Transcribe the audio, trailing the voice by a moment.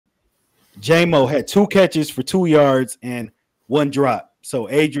Jamo had 2 catches for 2 yards and 1 drop. So,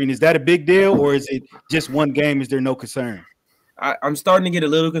 Adrian, is that a big deal, or is it just one game? Is there no concern? I'm starting to get a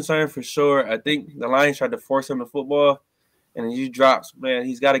little concerned for sure. I think the Lions tried to force him to football, and he drops. Man,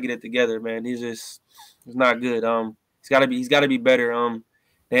 he's got to get it together. Man, he's not good. He's got to be better.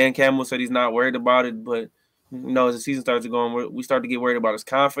 Dan Campbell said he's not worried about it, but as the season starts to go, we start to get worried about his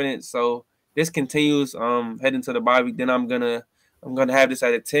confidence. So this continues. Heading to the bye week, then I'm gonna have this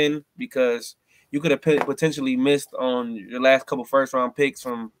at a 10 because you could have potentially missed on your last couple first round picks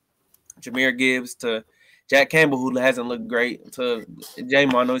from Jahmyr Gibbs to Jack Campbell, who hasn't looked great, to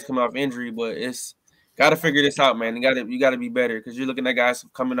Jamo. I know he's coming off injury, but it's got to figure this out, man. You got to be better because you're looking at guys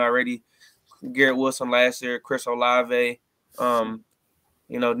coming already. Garrett Wilson last year, Chris Olave,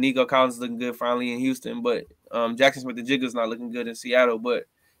 Nico Collins looking good finally in Houston, but Jackson Smith-Njigba's not looking good in Seattle. But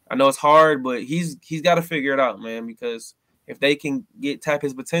I know it's hard, but he's got to figure it out, man, because if they can tap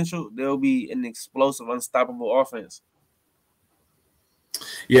his potential, they'll be an explosive, unstoppable offense.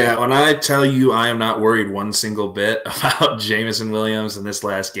 Yeah, when I tell you I am not worried one single bit about Jameson Williams in this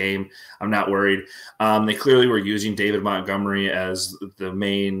last game, I'm not worried. They clearly were using David Montgomery as the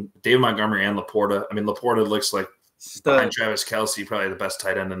main – David Montgomery and Laporta. I mean, Laporta looks like behind Travis Kelce, probably the best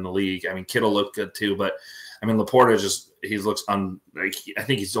tight end in the league. I mean, Kittle looked good too, but I mean, Laporta he looks I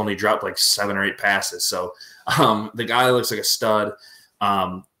think he's only dropped like 7 or 8 passes. So the guy looks like a stud.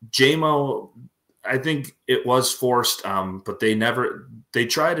 Jamo, I think it was forced, but they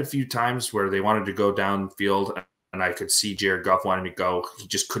tried a few times where they wanted to go downfield, and I could see Jared Goff wanting to go. He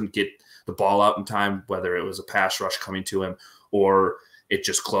just couldn't get the ball out in time, whether it was a pass rush coming to him or it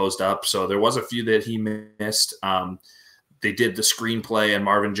just closed up. So there was a few that he missed. They did the screenplay, and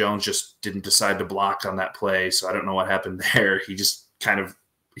Marvin Jones just didn't decide to block on that play. So I don't know what happened there. He just kind of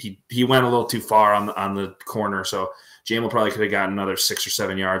he went a little too far on the corner. So Jamo probably could have gotten another 6 or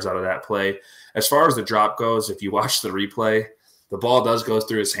 7 yards out of that play. As far as the drop goes, if you watch the replay, the ball does go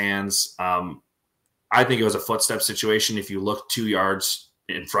through his hands. I think it was a footstep situation. If you look 2 yards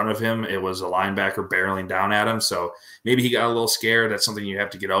in front of him, it was a linebacker barreling down at him. So maybe he got a little scared. That's something you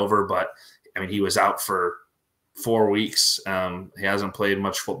have to get over. But, I mean, he was out for 4 weeks. He hasn't played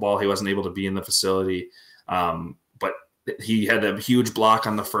much football. He wasn't able to be in the facility. But he had a huge block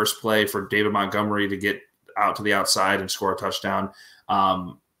on the first play for David Montgomery to get out to the outside and score a touchdown.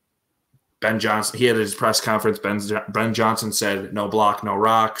 Ben Johnson, he had his press conference. Ben Johnson said, "No block, no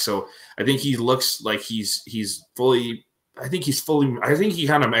rock." So I think he looks like he's fully. I think he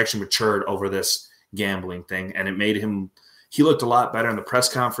kind of actually matured over this gambling thing, and it made him. He looked a lot better in the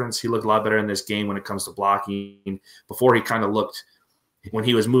press conference. He looked a lot better in this game when it comes to blocking. Before he kind of looked, when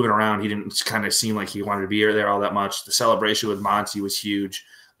he was moving around, he didn't kind of seem like he wanted to be there all that much. The celebration with Monty was huge.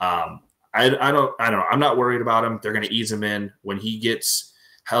 I don't know. I'm not worried about him. They're going to ease him in when he gets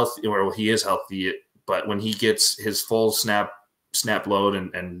healthy, or he is healthy, but when he gets his full snap load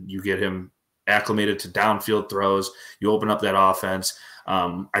and you get him acclimated to downfield throws, you open up that offense.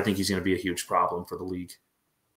 I think he's going to be a huge problem for the league.